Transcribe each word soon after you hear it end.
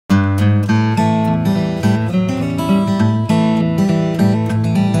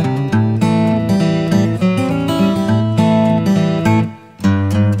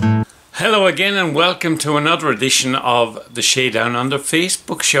again and welcome to another edition of the Shay Down Under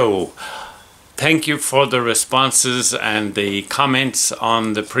Facebook show. Thank you for the responses and the comments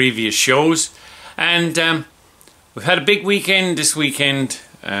on the previous shows. And we've had a big weekend this weekend.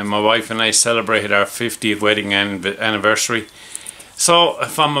 My wife and I celebrated our 50th wedding anniversary. So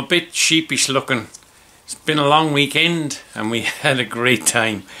if I'm a bit sheepish looking, it's been a long weekend and we had a great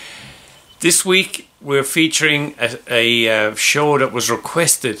time. This week we're featuring a show that was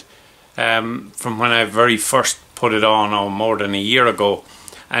requested from when I very first put it on more than a year ago,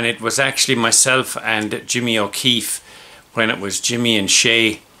 and it was actually myself and Jimmy O'Keefe when it was Jimmy and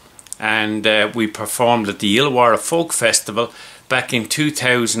Shay, and we performed at the Illawarra Folk Festival back in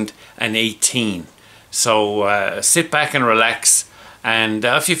 2018. So sit back and relax, and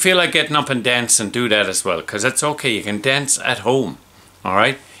if you feel like getting up and dancing, do that as well, because it's okay, you can dance at home.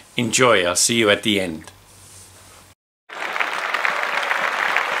 Alright, enjoy. I'll see you at the end.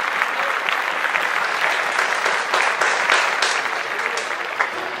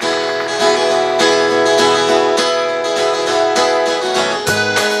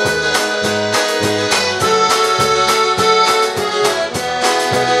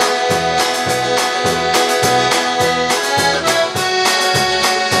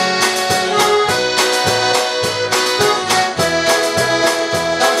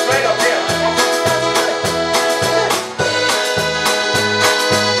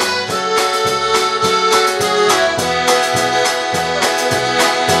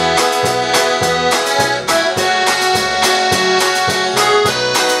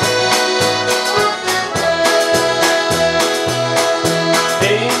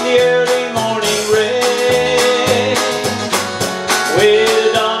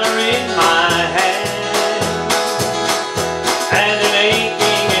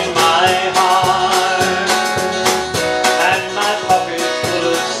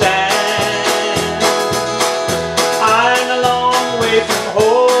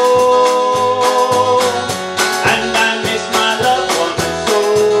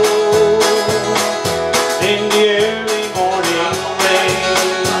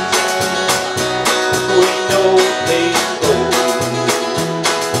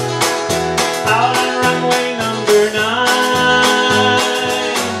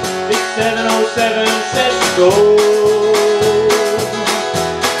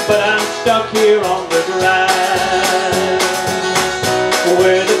 But I'm stuck here on the ground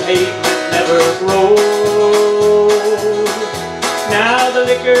where the pavement never grows. Now the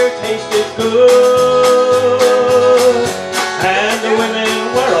liquor tasted good and the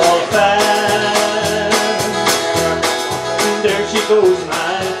women were all fine. There she goes,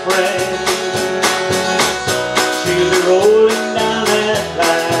 my friend, she'll be rolling down that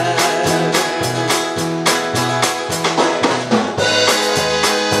line.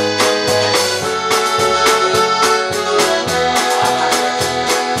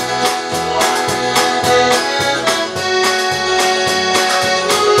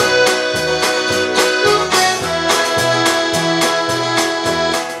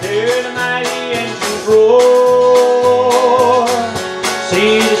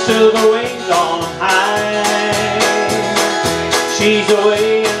 Silver wings on high, she's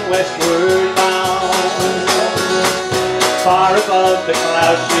away and westward bound. Far above the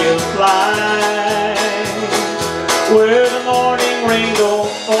clouds she'll fly, where the morning rain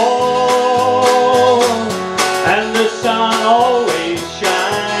don't fall and the sun always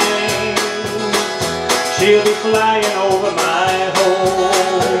shines. She'll be flying over my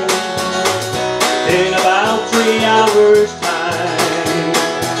home in about 3 hours time.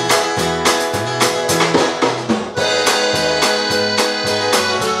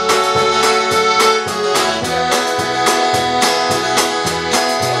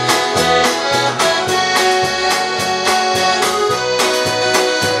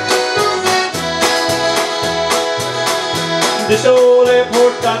 This old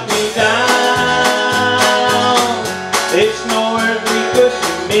airport got me down, it's no earthly good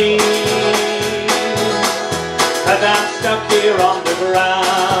to me, 'cause I'm stuck here on the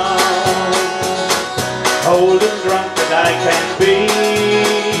ground, cold and drunk as I can be.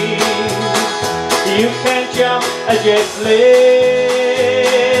 You can't jump a jet plane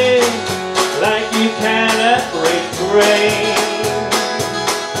like you can a freight train.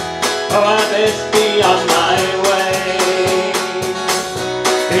 Oh, I best be on my way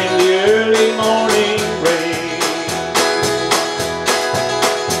in the early morning rain.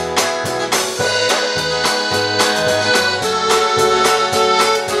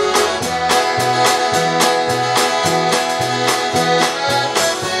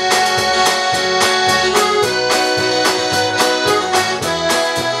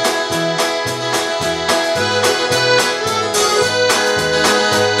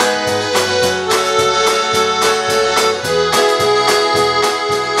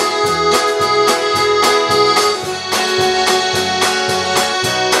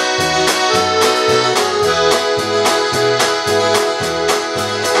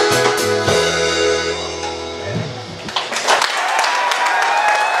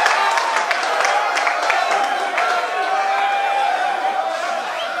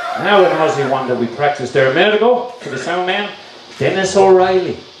 Aussie one that we practiced there a minute ago for the sound man, Dennis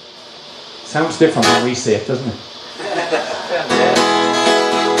O'Reilly. Sounds different when we say it, doesn't it?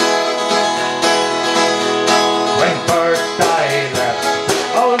 When first I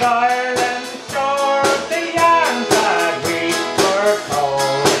left old Ireland shore, the yarns that we were told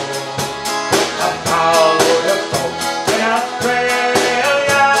of how the folks in Australia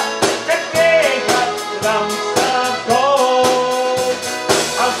could dig up lumps of gold,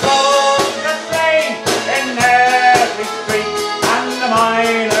 of gold that's laid in every street, and the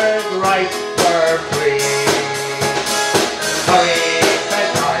miners' rights were free. Hurry,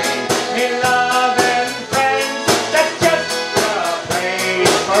 said I, me loving friends, that's just a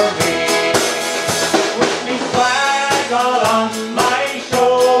place for me. With me flag all on my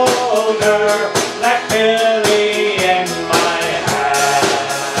shoulder, Black Billy in my hand,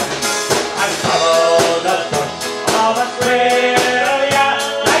 I follow the bush of Australia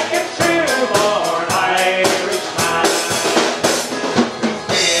like a true-born Irishman. We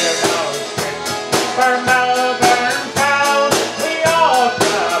steered our ship for Melbourne town, we all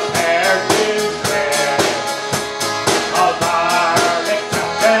prepared to sail. All bar the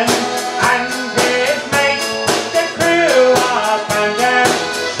captain and his mate, the crew abandoned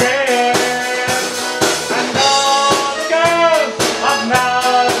ship, and all the girls of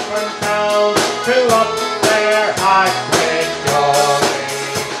Melbourne town threw up their hearts with joy.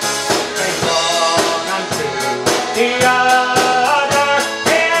 They swung unto the other,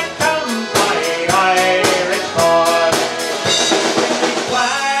 here comes my Irish boy. With me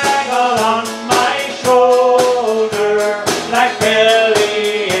flag all on my shoulder, Black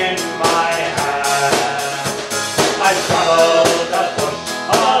Billy in my hand, I traveled the bush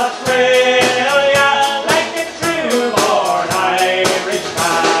of Australia like a true-born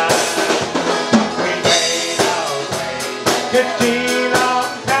Irishman. We made our way to Geelong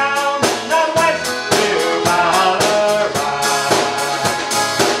town, not west to Illawarra,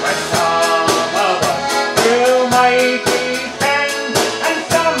 where some of us grew mighty thin, and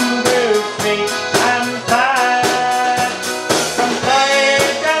some grew sweet and fat. Some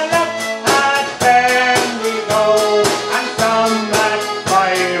tried to look at them we go, and some at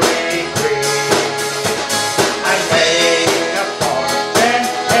fiery green. I made a fortune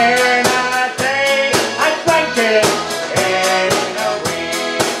in a day, I drank it in a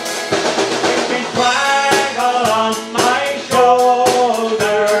week. With me flag all on my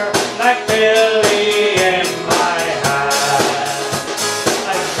shoulder, Black Billy in my hand,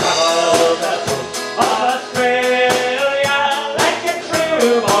 I traveled the bush of Australia like a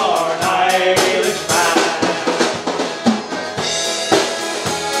true-born Irishman.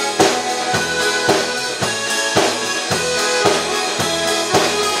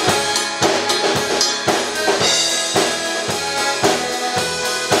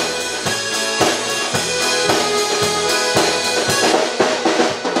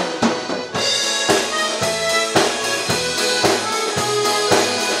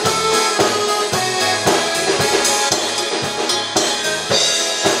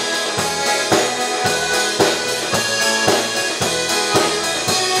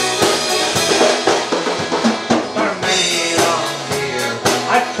 For many long years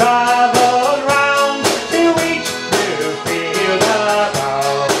I've travelled round to each new field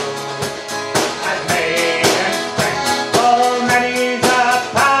about. I've made friends for many's a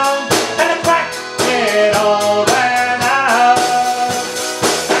pound, and I cracked it all ran out.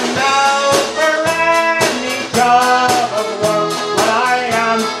 And now for any job of work, well, I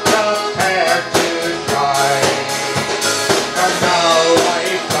am prepared to try. For now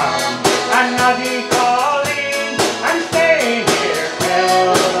I've found an Aussie calling, I'm staying here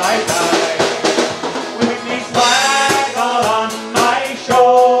till I die. With me flag all on my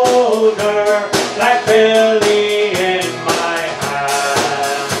shoulder, Black Billy in my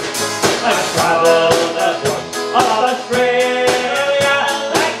hand, I've traveled the bush of Australia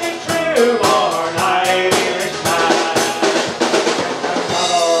like a true-born Irishman. I've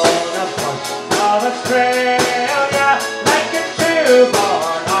traveled the bush of Australia like a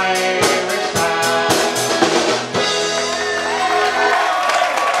true-born Irishman.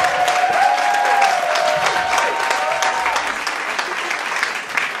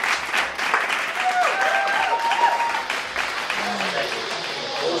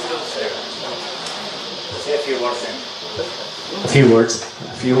 Say a few words in. A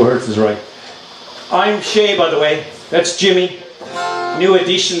few words is right. I'm Shay, by the way. That's Jimmy. New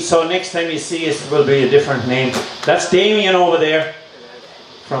edition, so next time you see us it will be a different name. That's Damien over there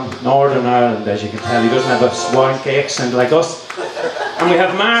from Northern Ireland, as you can tell. He doesn't have a swanky accent like us. And we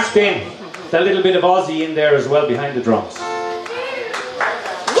have Mark in, that little bit of Aussie in there as well behind the drums.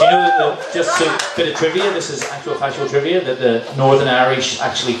 Jimmy. just a bit of trivia, this is actual factual trivia, that the Northern Irish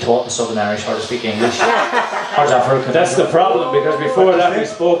actually taught the Southern Irish how to speak English. That's the problem, because before that we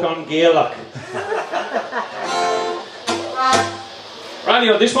spoke on Gaelic.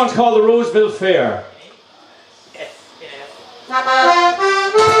 Radio, this one's called the Roseville Fair.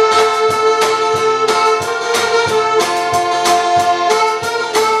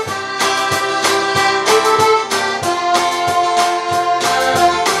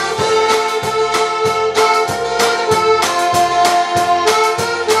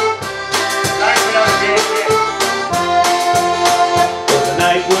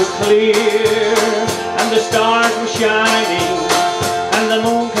 Clear, and the stars were shining, and the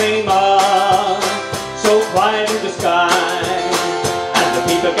moon came up, so quiet in the sky, and the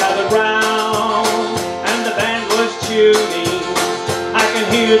people gathered round, and the band was tuning. I can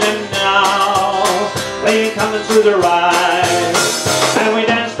hear them now, playing Coming Through the Ride, and we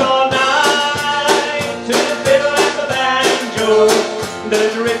danced all night to the fiddle and the banjo, the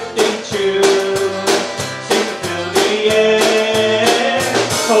drifting tune seemed to fill the air.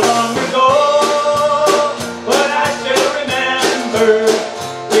 So long ago, but I still remember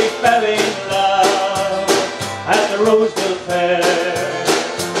we fell in love at the Roseville Fair.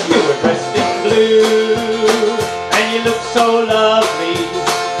 You were dressed in blue and you looked so lovely,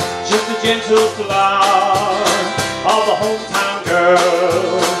 just a gentle flower of a hometown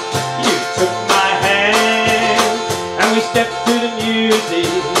girl. You took my hand and we stepped to the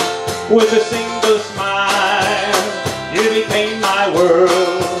music with a single smile. You became my world.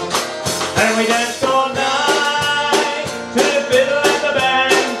 And we danced all night to the fiddle and the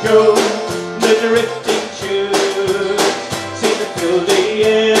banjo, the drifting tunes seemed to fill the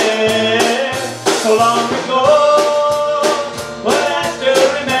air. So long ago, but I still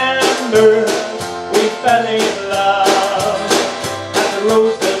remember we fell in love at the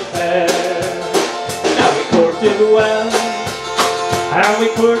Roseville Fair. Now we courted well, and we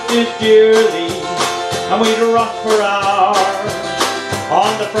courted dearly, and we'd rock for hours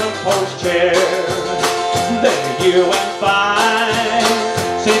on the front porch chair. Then you went by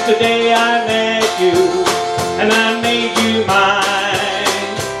since the day I met you, and I made you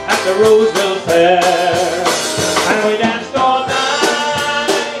mine at the Roseville Fair. And we danced all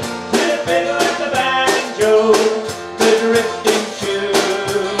night to the fiddle and the banjo, the drifting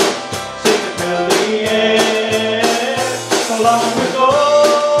tune seemed to fill the air. So long ago,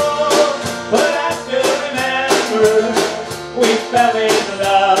 but I still remember we fell in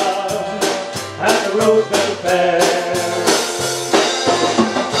love at the Roseville Fair.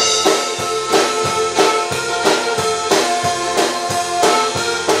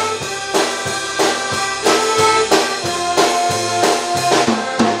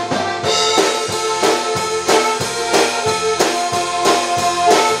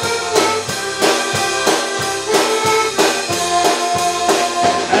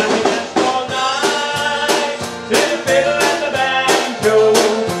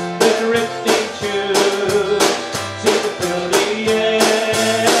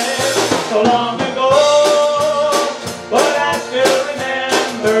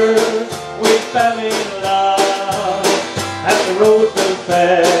 Roseville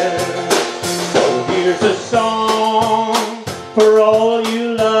Fair. So here's a song for all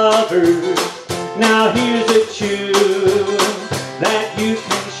you lovers. Now here's a tune that you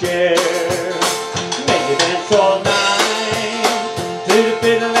can share. Make you dance all night to the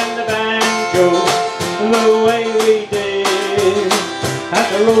fiddle and the banjo, the way we did at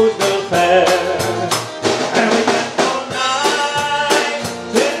the Roseville Fair. And we danced all night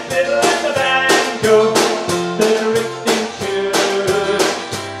to the fiddle and the banjo, the drifting tune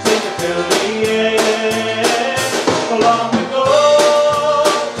seemed to fill the air. So long ago,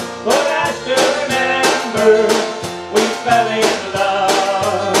 but I still remember we fell in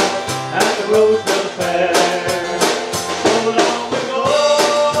love at the Roseville Fair. So long ago,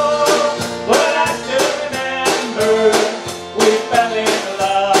 but I still remember we fell in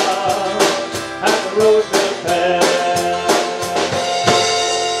love at the Roseville Fair.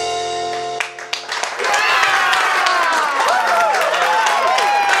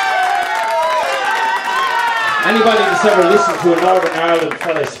 Anybody that's ever listened to a Northern Ireland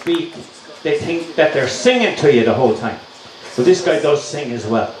fella speak, they think that they're singing to you the whole time. But this guy does sing as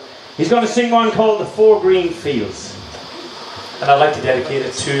well. He's going to sing one called The Four Green Fields. And I'd like to dedicate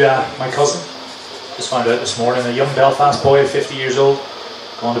it to my cousin. Just found out this morning, a young Belfast boy of 50 years old,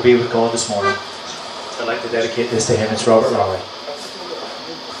 going to be with God this morning. So I'd like to dedicate this to him. It's Robert Lowry.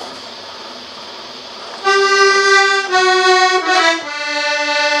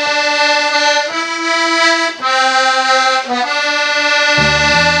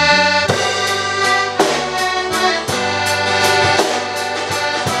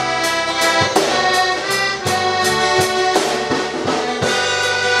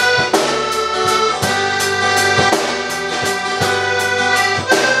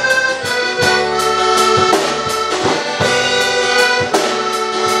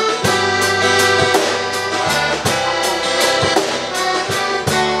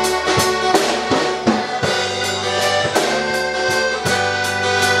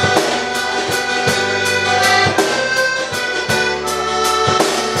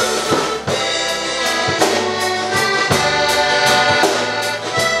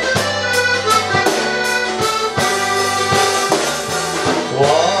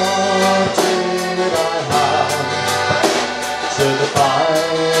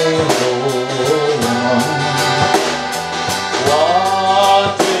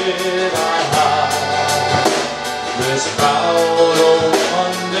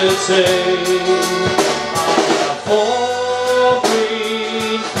 say, four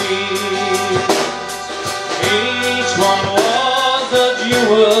green fields, each one was a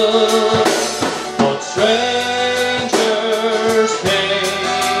jewel, but strangers came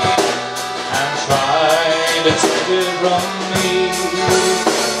and tried to take it from me.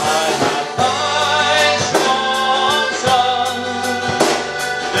 I had five strong sons,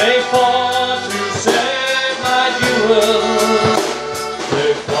 they fought to save my jewel.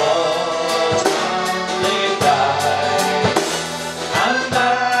 They fought and they died, and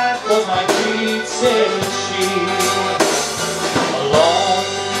that was my creed, said she. A long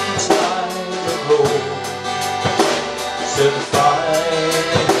time ago, said the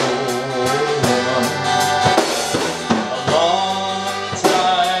fine old woman. A long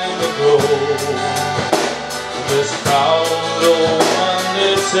time ago, this proud old one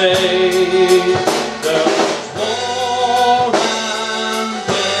did say, there was war and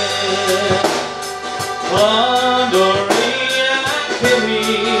death, plundering and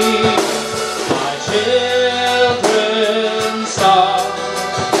killing. My children starved,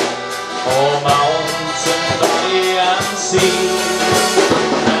 all mountain, valley and sea,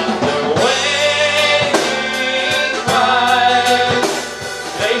 and their wailing cries,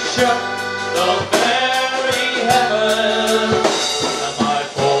 they shook the very heavens, and my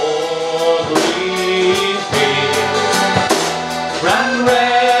poor green field ran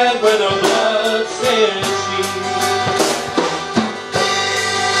red with her blood, said she.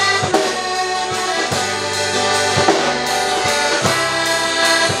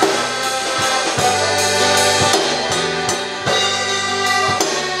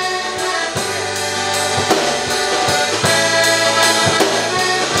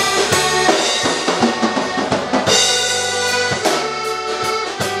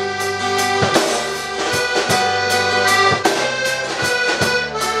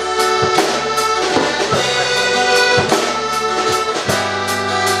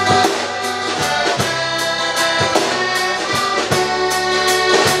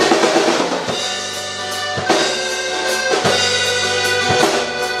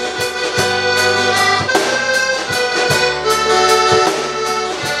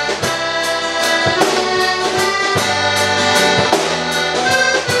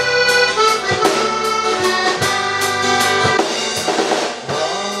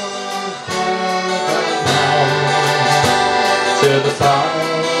 To the final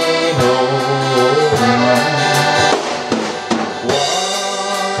one.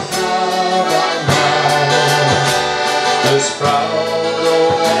 What have I now? This proud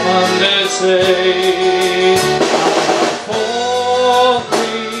old woman, they say, four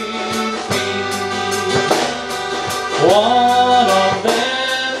green fields, one of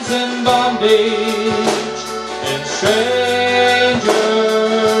them's in bondage in strangers'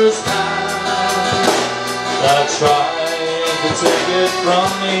 hands that try to take it from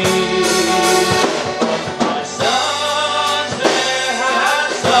me. My sons, they had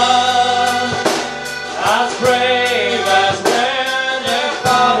sons as brave as were their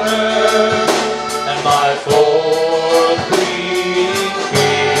fathers, and my fourth green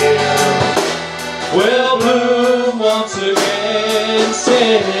field will bloom once again,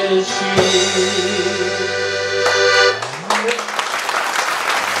 says she.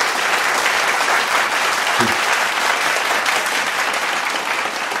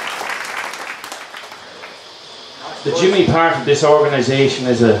 The Jimmy part of this organisation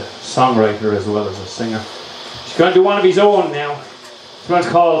is a songwriter as well as a singer. She's going to do one of his own now. This one's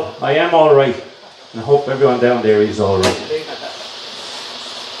called I Am Alright, and I hope everyone down there is alright.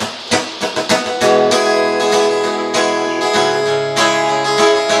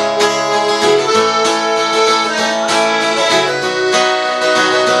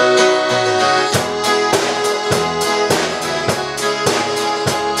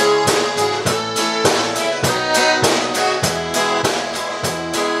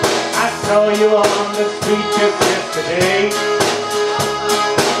 I saw you on the street just yesterday,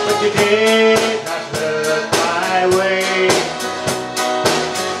 but you did not look my way.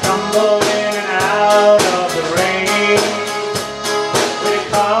 Stumbled in and out of the rain, with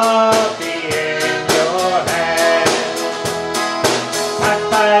coffee in your hand. Passed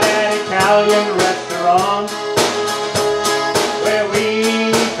by that Italian restaurant where we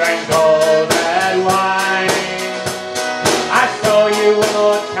drank all that wine. I saw you one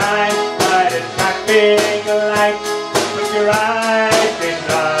more time by the traffic light, but your eyes did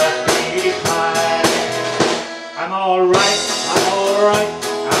not decline. I'm alright,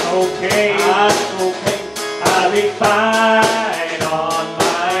 I'm okay, I'll be fine on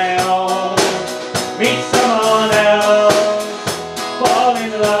my own. Meet someone else, fall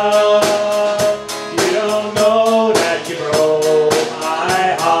in love.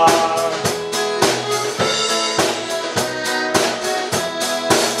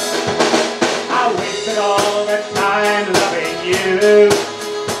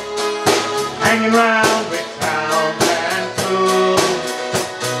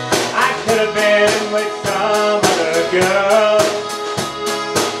 have been with some other girl,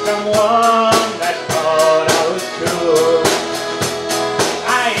 someone that thought I was cool.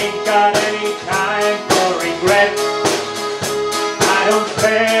 I ain't got any time for regret. I don't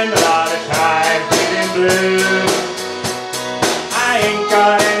spend a lot of time feeling blue. I ain't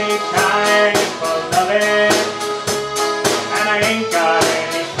got any time for loving, and I ain't got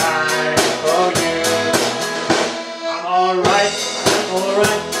any time for you. I'm alright,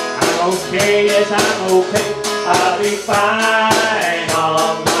 I'm okay, yes I'm okay. I'll be fine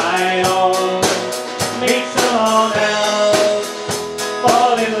on my own. Meet someone else,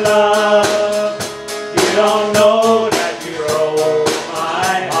 fall in love. You don't know that you broke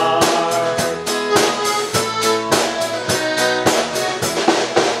my heart.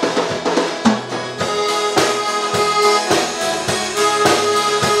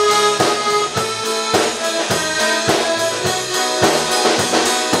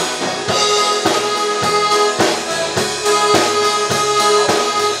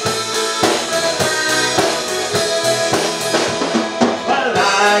 Well,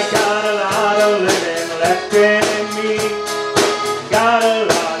 I got a lot of living left in me. Got a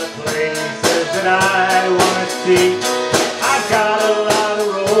lot of places that I want to see. I got a lot of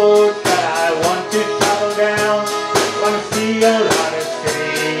roads that I want to travel down. Want to see a lot of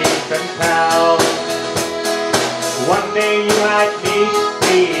cities and towns. One day you might meet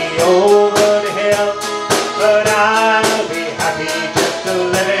me over the hill, but I'll be happy just to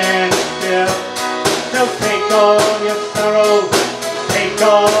living still. So take all your sorrow, take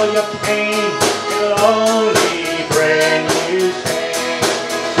all your pain, it'll only bring you shame.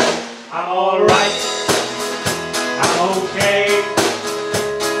 I'm alright, I'm okay,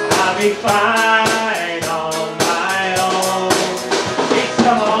 I'll be fine on my own. Meet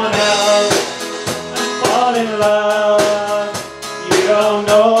someone else and fall in love. You don't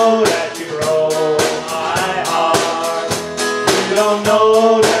know that you broke my heart. You don't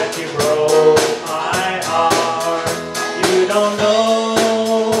know that you broke my heart. You don't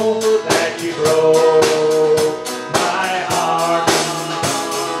know that you broke my heart.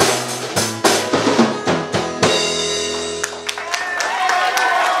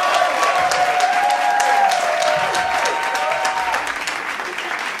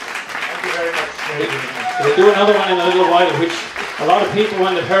 Thank you very much. We'll do another one in a little while, which a lot of people,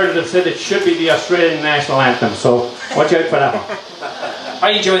 when they've heard it, have said it should be the Australian national anthem. So watch out for that one. Are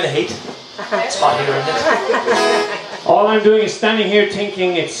you enjoying the heat? It's hot here, isn't it? All I'm doing is standing here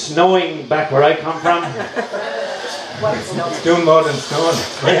thinking it's snowing back where I come from. It's doing more than snowing.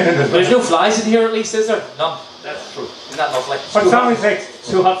 There's no flies in here at least, is there? None. That's true. Isn't that lovely? What song is it?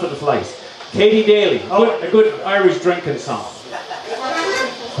 Too hot for the flies. Katie Daly, a good Irish drinking song.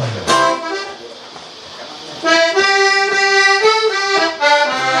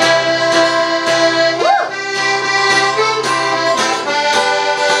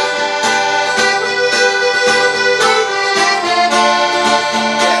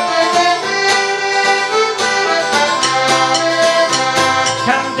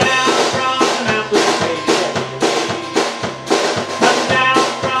 Come down from the mountain, baby. Come down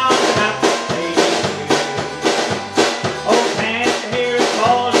from the mountain, baby. Oh, can't you hear it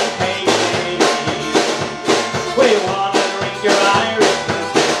calling, baby? We want to drink your Irish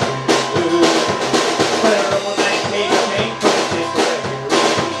blue. Where old man Katie came from Tipperary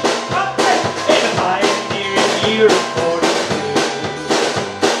in a pioneering year of 42.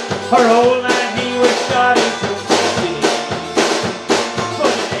 Her old man, he was shot in Tennessee.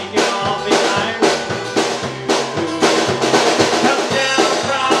 Come down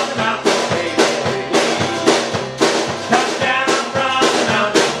from the mountain, baby. Come down from the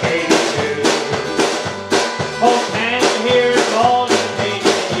mountain, baby. Oh, can't you hear it calling,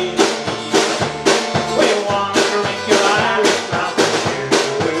 baby? We want to drink your Irish Mountain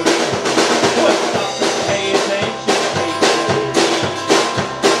Dew. Well, stop and pay attention, baby.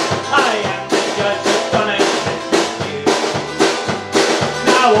 I am the judge that's gonna sentence you.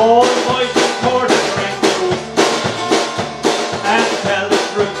 Now all the boys in court are drinking whiskey, and to tell the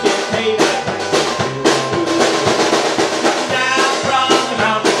truth, you pay that price too. Come down from the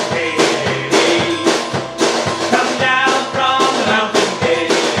mountain, baby. Come down from the mountain,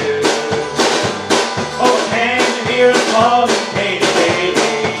 baby. Oh, can you hear us calling, Katie,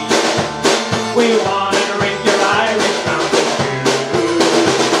 baby? We want to drink your Irish Mountain Dew.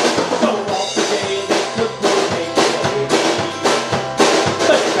 So off the day they took poor Katie, baby.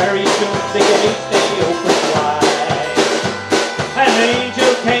 But very soon the gates they opened wide. An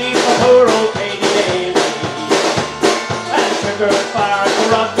angel came for poor old Katie Daly, and took her far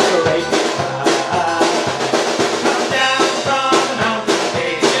across the great big sky. Come down from the mountain,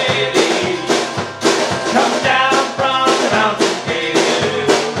 Katie Daly.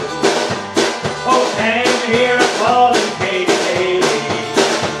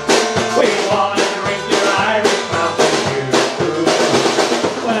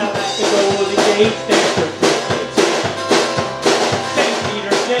 Each day took St.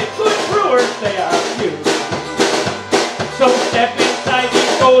 Peter said, good brewers they are few. So step inside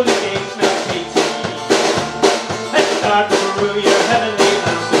these golden gates now, Katie, and start to brew your heavenly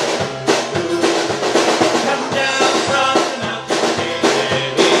mountain dew. Come down from the mountain,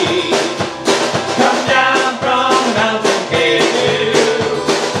 Katie. Come down from the mountain, Katie.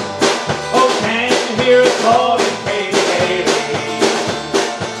 Oh, can't you hear us calling, Katie, Katie?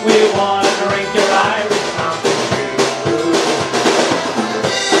 We want to drink your Irish Mountain Dew.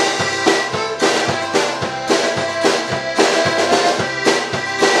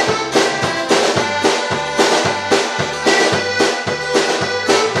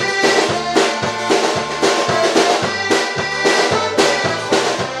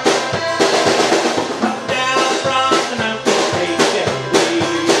 Come down from the mountain, Katie.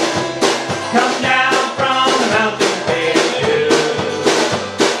 Come down from the mountain, Katie.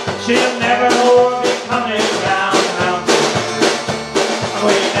 She'll never more be coming down the mountain.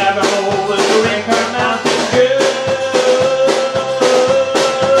 We never more will drink her Mountain Dew.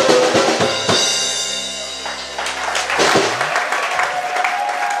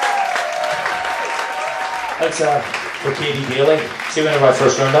 That's for Katie Bailey. See, whenever I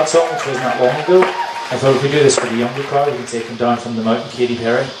first learned that song, which wasn't that long ago, I thought if we do this for the younger crowd, we could say "Come Down from the Mountain," Katy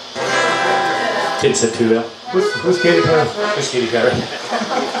Perry. Kids said too well. Who's Katy Perry? Who's Katy Perry?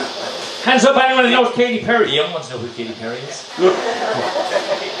 Hands up, anyone who knows Katy The Perry. young ones know who Katy Perry is. Look,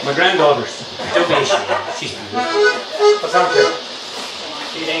 my granddaughters. Don't be ashamed. She's beautiful. What's on here?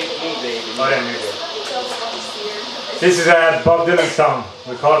 It ain't me, baby. Oh, yeah, maybe. This is a Bob Dylan song.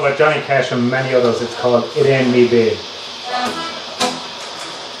 We call it by Johnny Cash and many others. It's called It Ain't Me, Babe.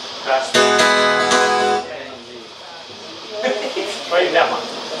 Right, that one.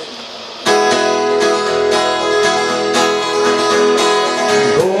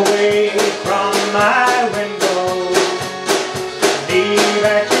 Go away from my window, leave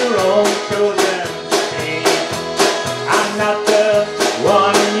at your own chosen speed. I'm not the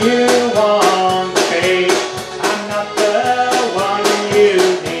one you want, babe. I'm not the one you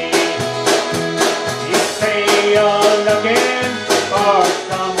need. You say you're looking for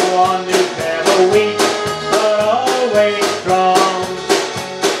someone who's never weak, but always strong,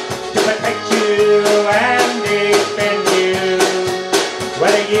 to protect you and defend you,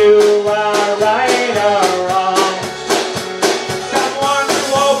 whether you are right or wrong. Someone to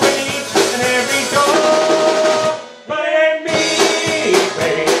open each and every door, but it ain't me,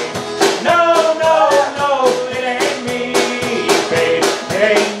 babe. No, no, no, it ain't me, babe. It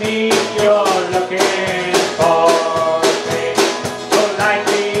ain't me you're looking for, babe. Go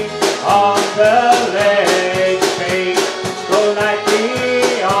lightly on the ledge, babe. Go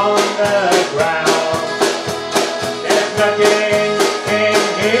lightly on the ground. There's nothing in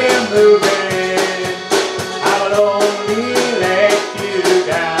here moving. I will only let you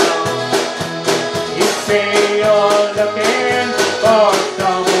down. You say you're looking for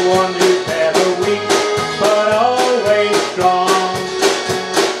someone who's never weak, but always strong.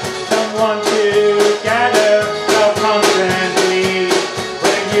 Someone to gather up constantly,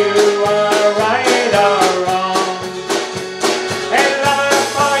 whether you are right or wrong. A lover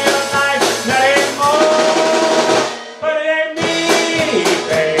for your life, nothing more, but it ain't me,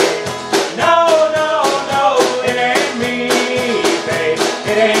 babe. No, no, no, it ain't me, babe.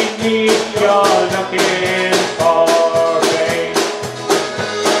 It ain't me you're looking for, babe.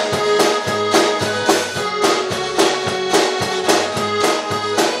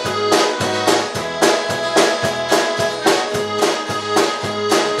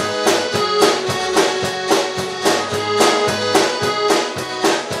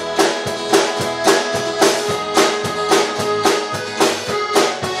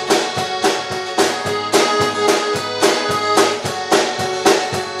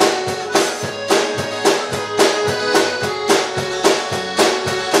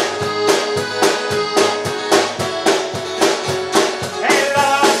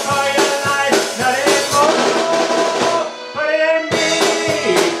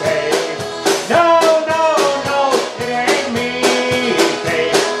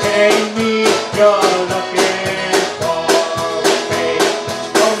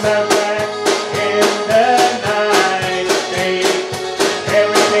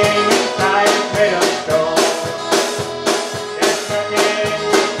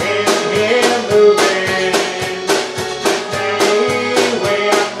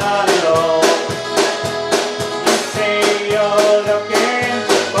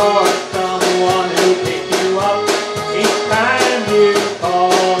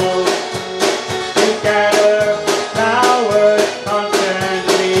 Gather flowers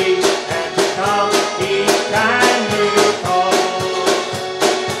constantly.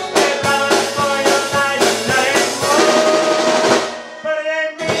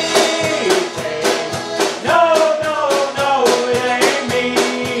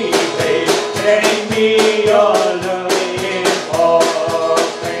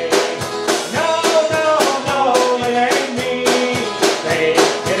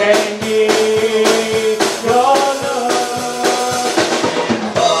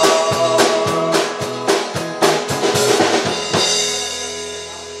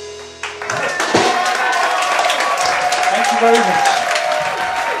 very much.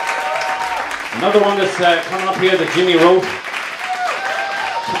 Another one that's coming up here that Jimmy wrote.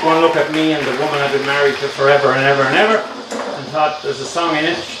 Took one look at me and the woman I've been married to forever and ever and ever, and thought there's a song in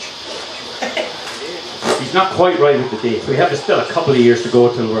it. He's not quite right with the date. We have still a couple of years to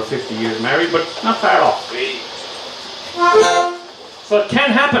go till we're 50 years married, but not far off. So it can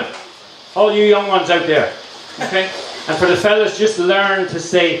happen. All you young ones out there. Okay? And for the fellas, just learn to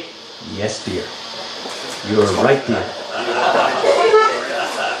say, yes dear. You're right dear.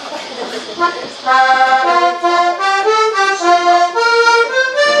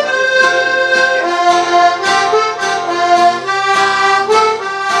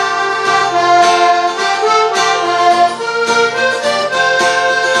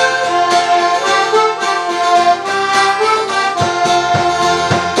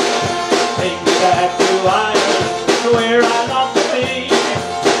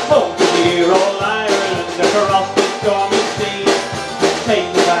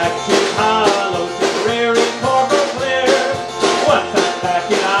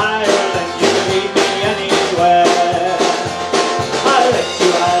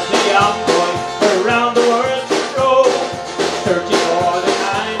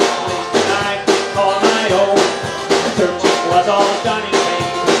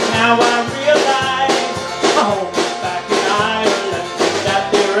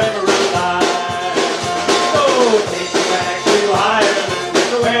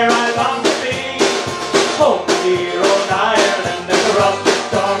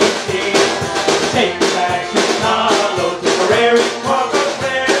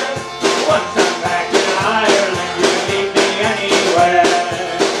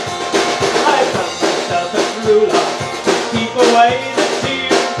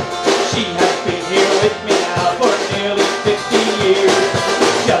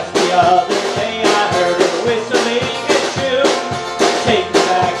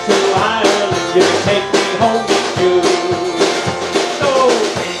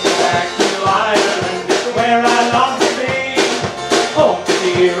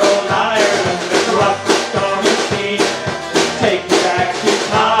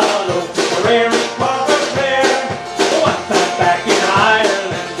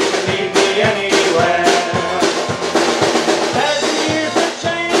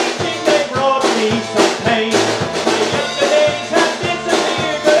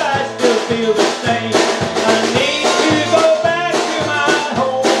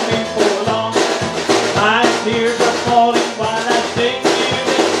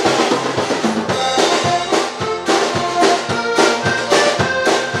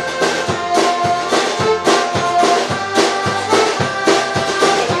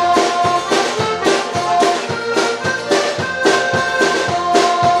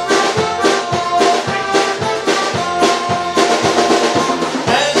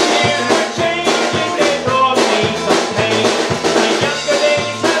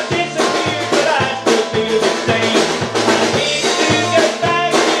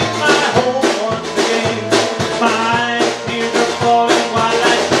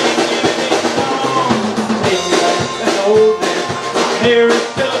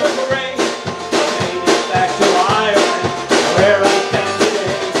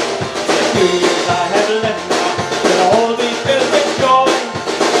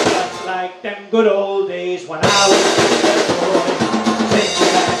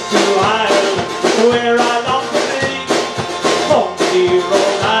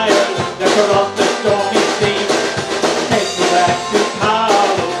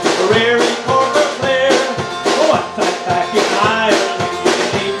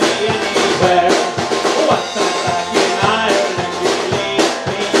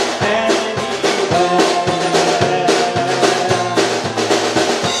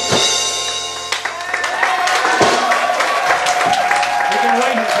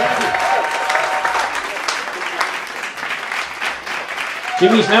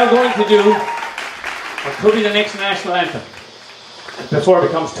 Jimmy's now going to do what could be the next national anthem before it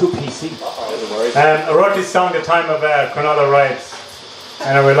becomes too PC. I wrote this song at the time of Cronulla riots,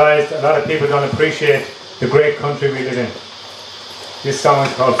 and I realised a lot of people don't appreciate the great country we live in. This song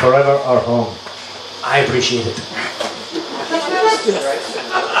is called Forever Our Home. I appreciate it.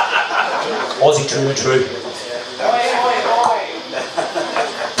 Aussie true and true.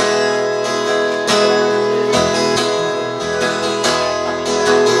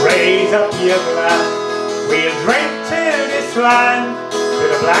 Raise up your glass, we'll drink to this land, to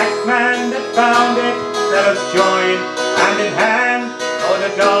the black man that found it. Let us join hand in hand, oh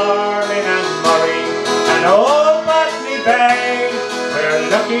the Darling and Murray and old Botany Bay. We're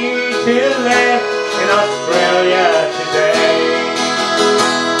lucky to live in Australia today.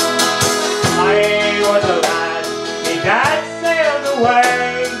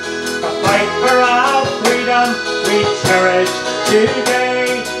 fight for our freedom we cherish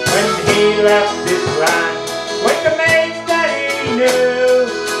today. When he left this land with the mates that he knew,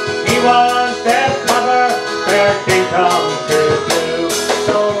 he was their cover, their kingdom to do.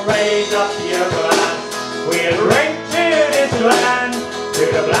 So raise up your glass, we'll drink to this land, to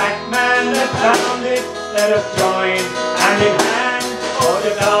the black man that found it. Let us join hand in hand, oh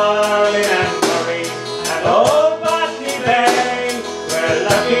the Darling and Murray and old Botany Bay. We're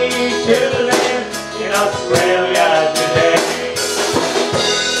lucky to live in Australia today.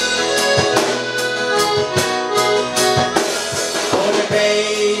 Oh, the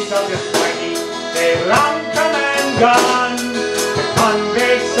days of the 20s, they've long come and gone. The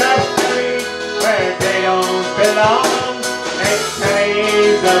convicts are buried where they don't belong. Make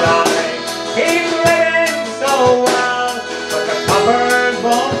Teddy's alive, he's living so well, but the coppers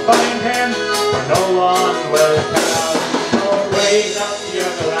won't find him, for no one will tell. So raise up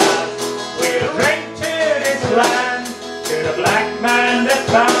your glass, we'll drink to this land, to the black man that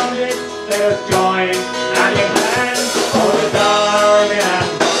found it. Let us join hand in hand, oh the Darling and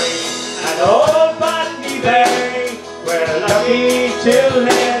Murray and old Botany Bay. We're lucky to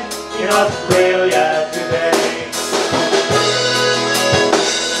live in Australia today.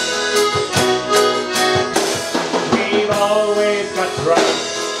 We've always got drought,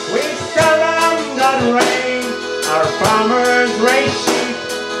 we've seldom got rain. Our farmers raise sheep,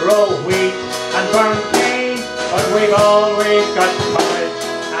 grow wheat and burn cane, but we've always got courage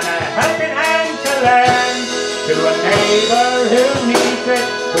and a helping hand to lend to a neighbour who needs it.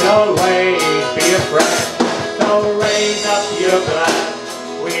 We'll always be a friend. So raise up your glass,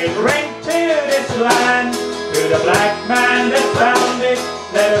 we'll drink to this land, to the black man that found it.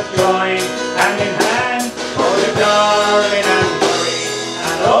 Let us join hand in hand, oh the Darling and Murray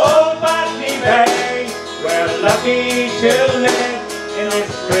and old Botany Bay. We're lucky to live in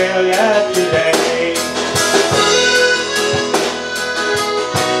Australia today.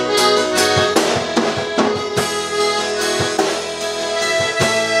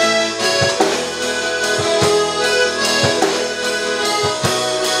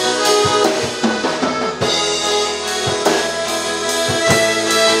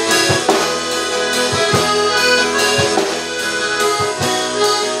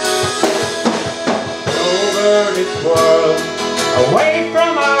 Over this world, away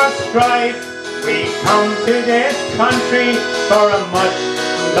from our strife, we come to this country for a much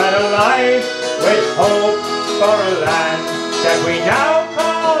better life, with hope for a land that we now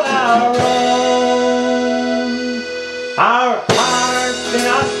call our own. Our hearts in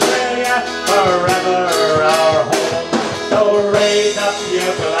Australia, forever our home. So raise up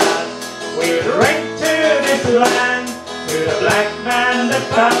your glass, we'll drink to this land, to the black man that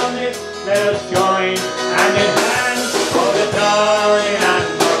found it. Let us join hand in hand, oh the Darling and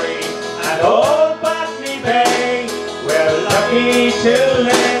Murray and old Botany Bay. We're lucky to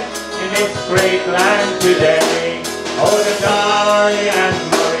live in this great land today. Oh the Darling and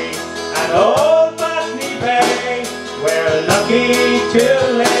Murray and old Botany Bay. We're lucky to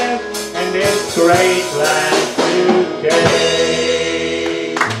live in this great land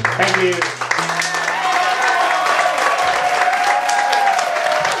today. Thank you.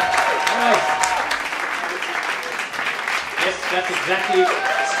 That's exactly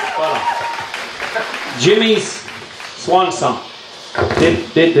spot on. Jimmy's swan song. We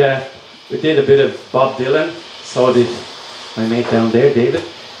did a bit of Bob Dylan, so did my mate down there, David.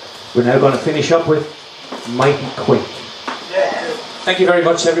 We're now going to finish up with Mighty Quake. Thank you very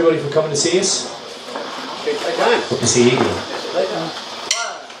much, everybody, for coming to see us. Hope to see you again.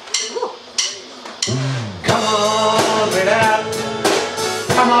 Come on with that,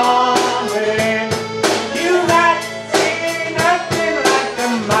 come on with it. You got seen nothing like the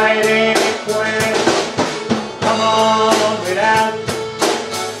mighty Queen. Come on with that,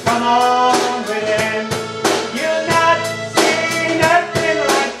 come on with it. You not seen nothing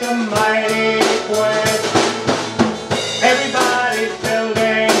like the mighty Queen. Everybody's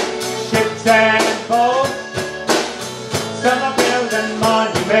building ships and boats. Some are building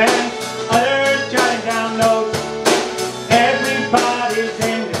monuments, others jotting down notes. Everybody's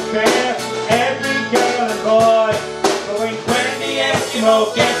in the fair, every girl and boy. Going when the Eskimo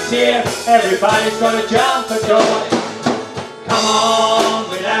gets here, everybody's gonna jump for joy. Come on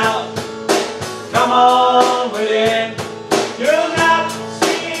without, come on within. You'll not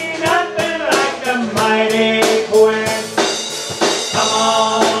see nothing like the mighty Queen. Come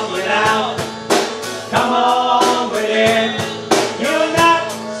on without, come on within. You'll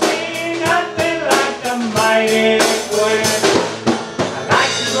not see nothing like the mighty Queen. I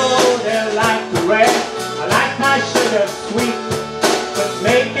like to go there like the rest. I like my sugar sweet, but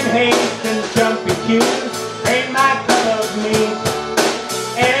making haste and jumping queues ain't my cup of meat.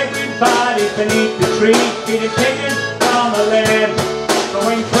 Everybody beneath the tree eating pigeons from a limb.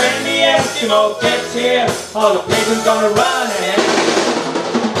 Going when the Eskimo gets here, all the pigeons gonna run ahead.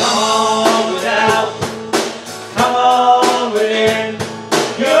 Come on without, come on within.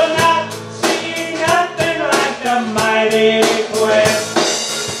 You'll not see nothing like the mighty quest.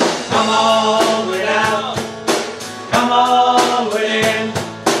 Come on without, come on within.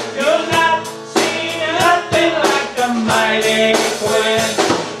 You'll not see nothing like the mighty quest.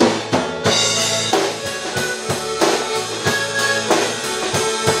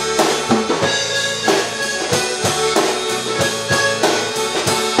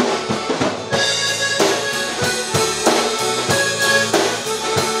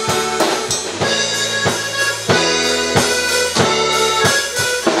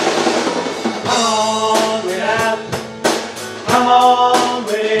 Come on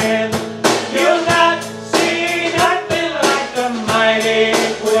within. You'll not see nothing like the mighty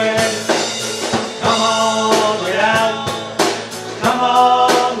quest. Come on without, come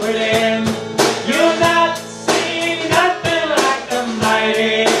on within. You'll not see nothing like the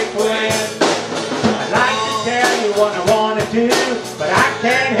mighty quest. I'd like to tell you what I want to do, but I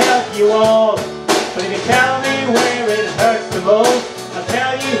can't help you all. But if you tell me where it hurts the most, I'll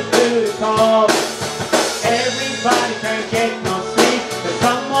tell you who to call. Everybody can't get no sleep, there's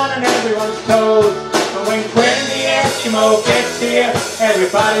someone on everyone's toes. But when the Eskimo gets here,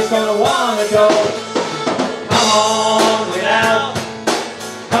 everybody's gonna wanna go. Come on without,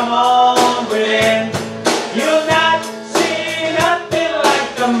 come on within. You'll not see nothing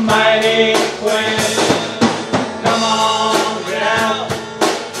like the mighty quest. Come on without,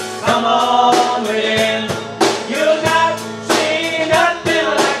 come on within. You'll not see nothing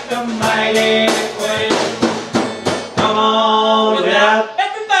like the mighty quest. Come on without,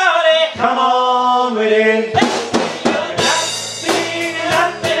 everybody, come on within. You'll not see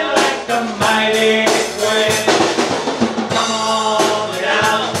nothing like the mighty quest. Come on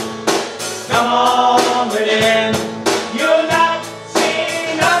without, come on within. You'll not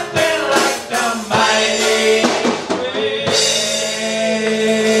see nothing like the mighty quest.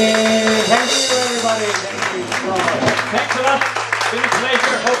 Thank you, everybody. Thank you so much. Thanks a lot. It's been a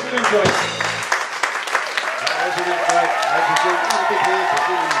pleasure. Hope you enjoyed it.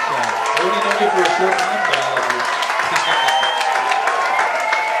 Only known you for a short time, but I love you.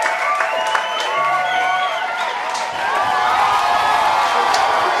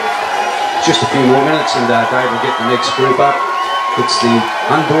 Just a few more minutes and Dave will get the next group up. It's the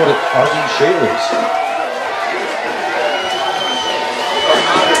unboarded Aussie Shearers.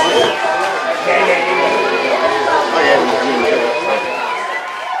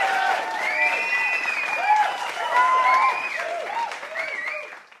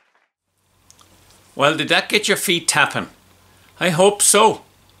 Well, did that get your feet tapping? I hope so.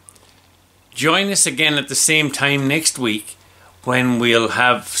 Join us again at the same time next week when we'll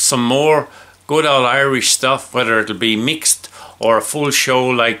have some more good old Irish stuff, whether it'll be mixed or a full show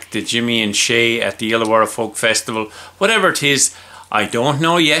like the Jimmy and Shay at the Illawarra Folk Festival. Whatever it is, I don't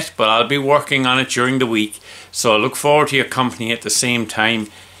know yet, but I'll be working on it during the week. So I look forward to your company at the same time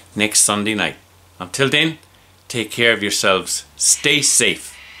next Sunday night. Until then, take care of yourselves. Stay safe.